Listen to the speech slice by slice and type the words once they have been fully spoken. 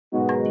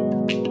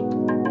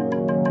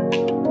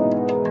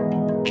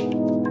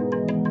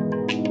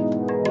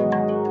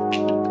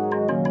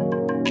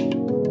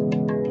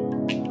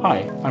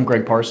Hi, I'm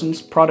Greg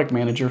Parsons, Product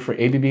Manager for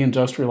ABB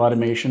Industrial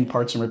Automation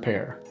Parts and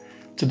Repair.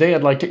 Today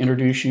I'd like to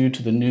introduce you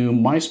to the new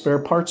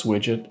mySpareParts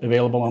widget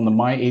available on the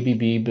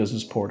myABB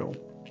business portal.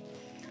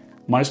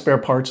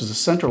 mySpareParts is a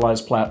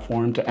centralized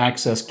platform to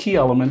access key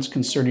elements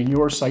concerning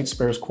your site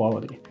spares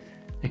quality.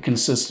 It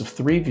consists of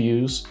 3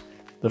 views.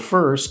 The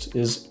first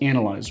is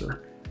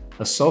Analyzer,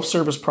 a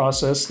self-service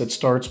process that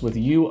starts with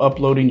you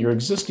uploading your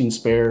existing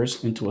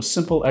spares into a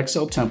simple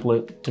Excel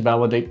template to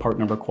validate part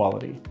number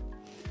quality.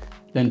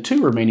 Then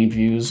 2 remaining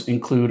views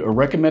include a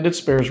recommended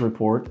spares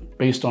report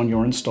based on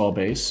your install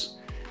base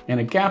and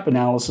a gap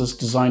analysis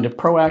designed to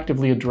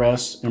proactively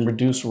address and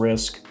reduce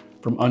risk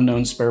from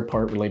unknown spare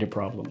part related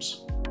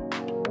problems.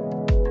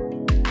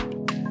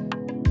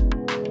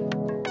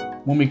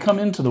 When we come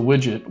into the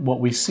widget, what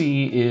we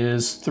see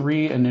is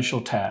 3 initial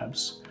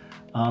tabs.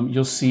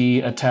 You'll see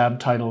a tab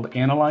titled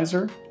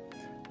Analyzer,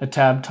 a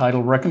tab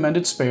titled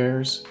Recommended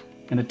Spares,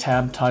 and a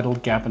tab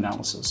titled Gap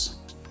Analysis.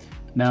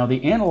 Now,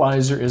 the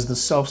Analyzer is the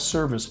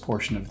self-service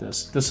portion of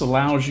this. This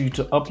allows you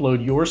to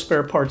upload your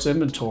spare parts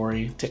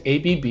inventory to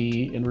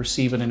ABB and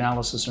receive an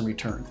analysis in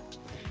return.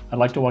 I'd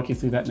like to walk you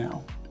through that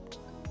now.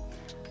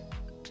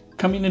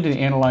 Coming into the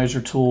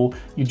Analyzer tool,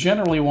 you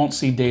generally won't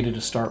see data to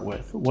start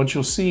with. What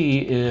you'll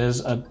see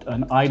is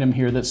an item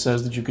here that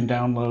says that you can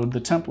download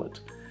the template.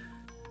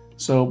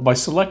 So by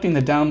selecting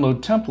the download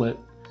template,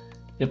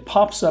 it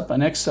pops up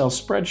an Excel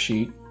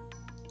spreadsheet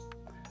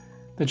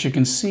that you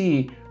can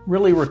see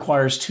really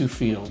requires 2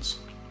 fields,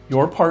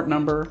 your part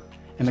number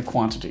and the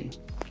quantity.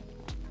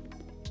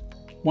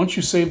 Once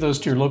you save those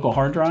to your local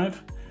hard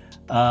drive,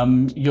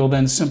 you'll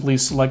then simply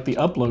select the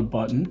upload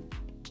button.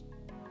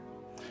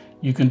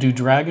 You can do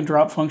drag and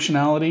drop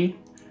functionality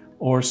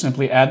or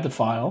simply add the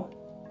file.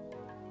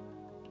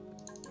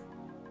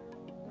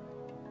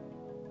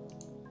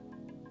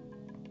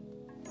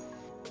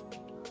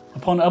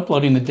 Upon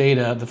uploading the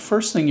data, the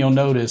first thing you'll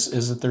notice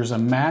is that there's a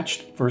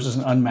matched versus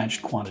an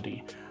unmatched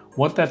quantity.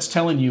 What that's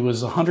telling you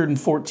is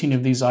 114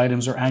 of these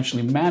items are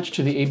actually matched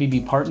to the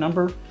ABB part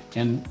number,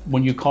 and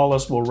when you call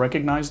us, we'll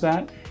recognize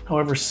that.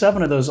 However,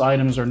 7 of those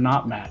items are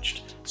not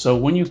matched. So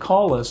when you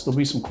call us, there'll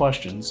be some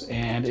questions,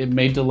 and it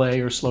may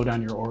delay or slow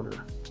down your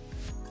order.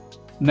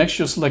 Next,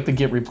 you'll select the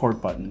Get Report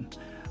button.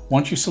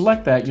 Once you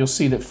select that, you'll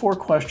see that 4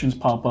 questions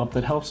pop up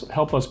that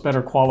help us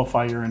better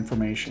qualify your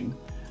information.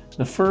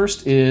 The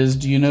first is,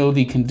 do you know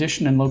the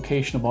condition and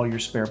location of all your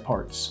spare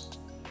parts?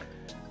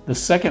 The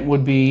second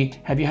would be,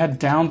 have you had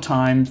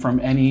downtime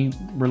from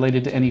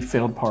related to any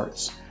failed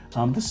parts?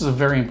 This is a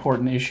very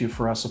important issue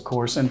for us, of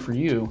course, and for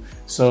you,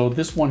 so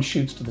this one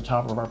shoots to the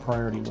top of our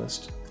priority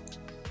list.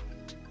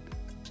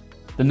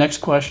 The next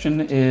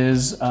question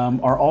is,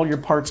 are all your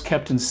parts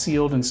kept in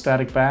sealed and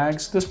static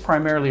bags? This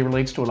primarily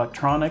relates to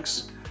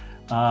electronics,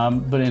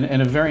 but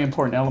in a very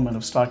important element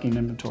of stocking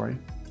inventory.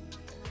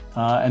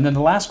 And then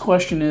the last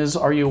question is,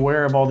 are you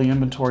aware of all the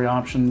inventory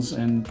options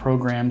and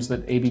programs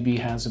that ABB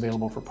has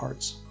available for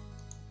parts?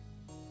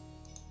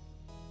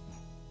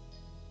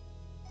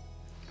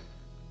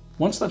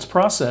 Once that's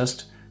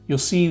processed, you'll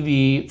see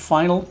the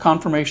final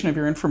confirmation of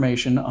your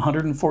information,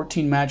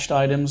 114 matched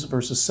items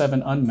versus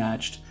 7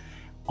 unmatched.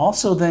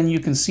 Also, then you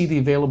can see the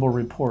available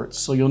reports.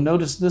 So you'll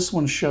notice this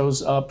one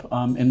shows up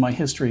in my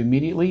history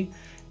immediately,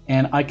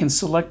 and I can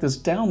select this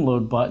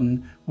download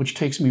button, which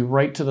takes me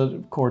right to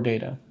the core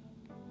data.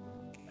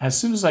 As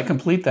soon as I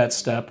complete that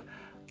step,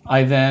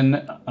 I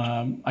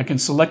can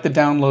select the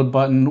download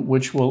button,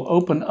 which will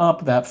open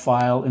up that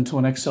file into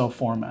an Excel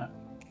format.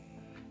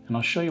 And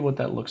I'll show you what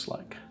that looks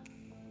like.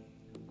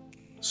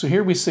 So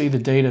here we see the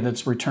data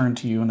that's returned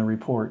to you in the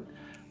report.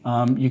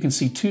 You can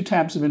see 2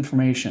 tabs of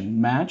information,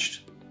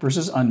 matched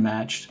versus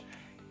unmatched.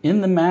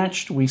 In the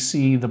matched, we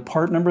see the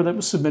part number that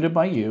was submitted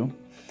by you,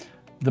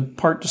 the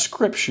part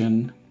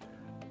description,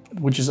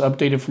 which is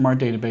updated from our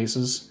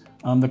databases,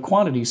 the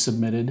quantity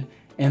submitted,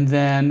 and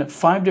then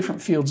 5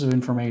 different fields of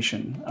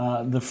information.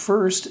 The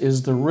first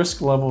is the risk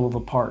level of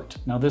the part.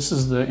 Now this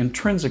is the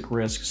intrinsic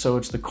risk, so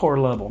it's the core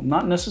level,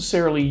 not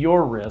necessarily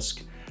your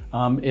risk.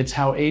 It's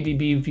how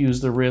ABB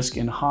views the risk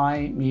in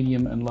high,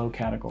 medium, and low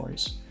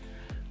categories.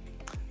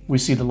 We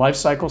see the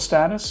lifecycle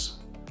status.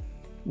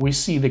 We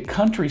see the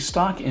country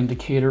stock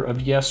indicator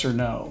of yes or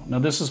no. Now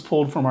this is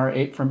pulled from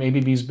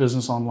ABB's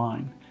Business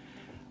Online.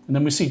 And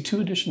then we see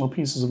 2 additional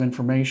pieces of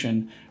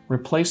information,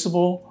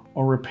 replaceable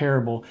or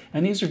repairable.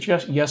 And these are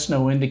just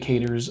yes-no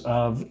indicators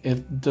of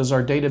does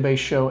our database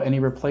show any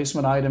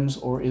replacement items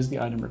or is the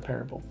item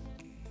repairable?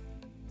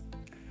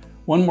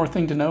 One more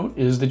thing to note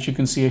is that you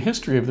can see a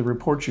history of the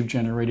reports you've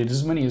generated,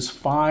 as many as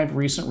 5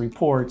 recent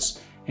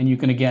reports, and you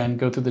can again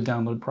go through the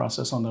download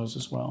process on those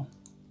as well.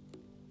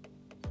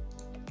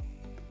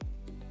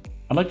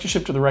 I'd like to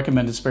shift to the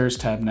Recommended Spares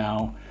tab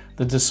now.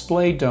 The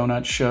display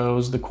donut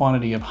shows the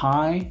quantity of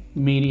high,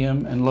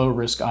 medium, and low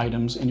risk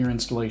items in your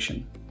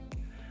installation.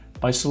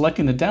 By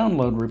selecting the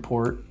download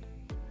report,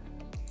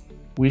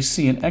 we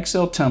see an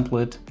Excel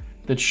template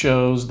that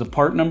shows the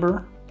part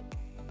number,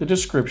 the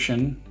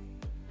description,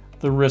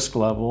 the risk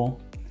level,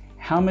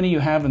 how many you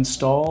have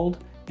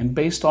installed, and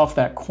based off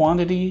that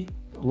quantity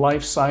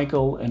life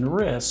cycle, and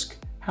risk,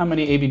 how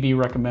many ABB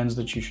recommends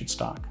that you should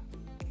stock.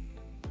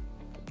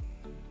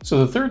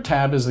 So the third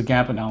tab is the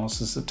gap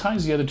analysis that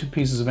ties the other two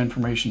pieces of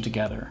information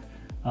together.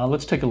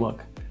 Let's take a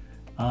look.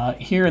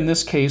 Here in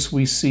this case,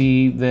 we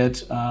see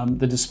that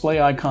the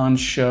display icons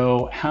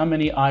show how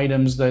many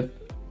items that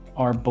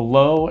are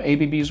below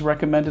ABB's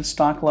recommended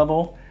stock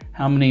level,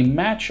 how many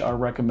match our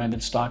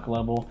recommended stock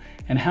level,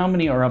 and how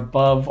many are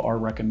above our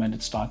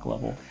recommended stock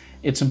level.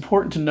 It's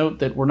important to note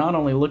that we're not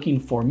only looking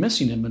for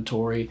missing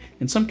inventory,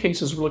 in some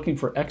cases we're looking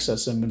for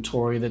excess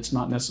inventory that's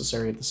not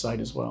necessary at the site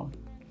as well.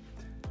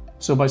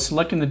 So by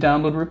selecting the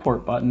Download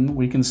Report button,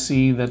 we can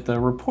see that the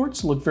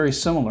reports look very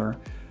similar.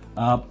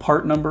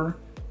 Part number,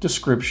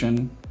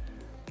 description,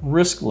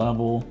 risk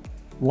level,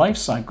 life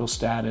cycle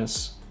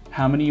status,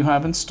 how many you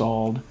have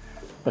installed.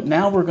 But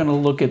now we're going to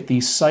look at the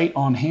site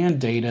on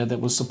hand data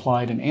that was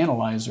supplied in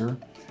Analyzer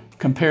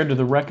compared to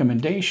the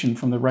recommendation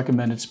from the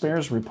recommended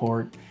spares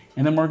report,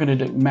 and then we're going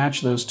to match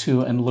those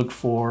two and look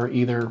for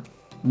either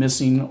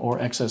missing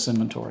or excess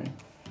inventory.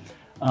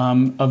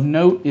 Of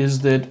note is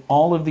that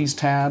all of these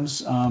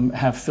tabs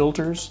have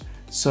filters,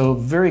 so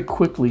very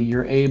quickly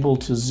you're able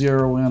to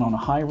zero in on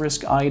high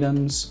risk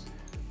items,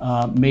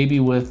 maybe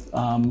with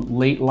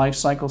late life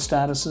cycle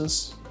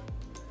statuses,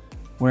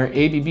 where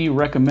ABB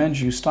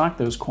recommends you stock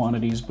those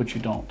quantities, but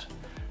you don't.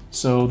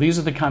 So these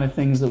are the kind of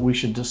things that we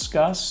should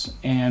discuss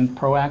and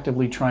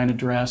proactively try and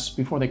address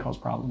before they cause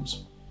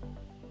problems.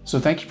 So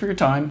thank you for your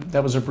time.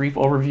 That was a brief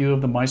overview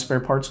of the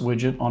mySpareParts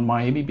widget on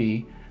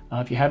myABB.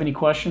 If you have any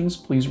questions,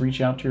 please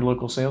reach out to your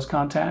local sales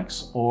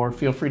contacts or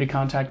feel free to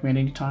contact me at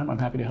any time. I'm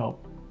happy to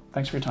help.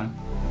 Thanks for your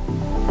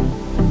time.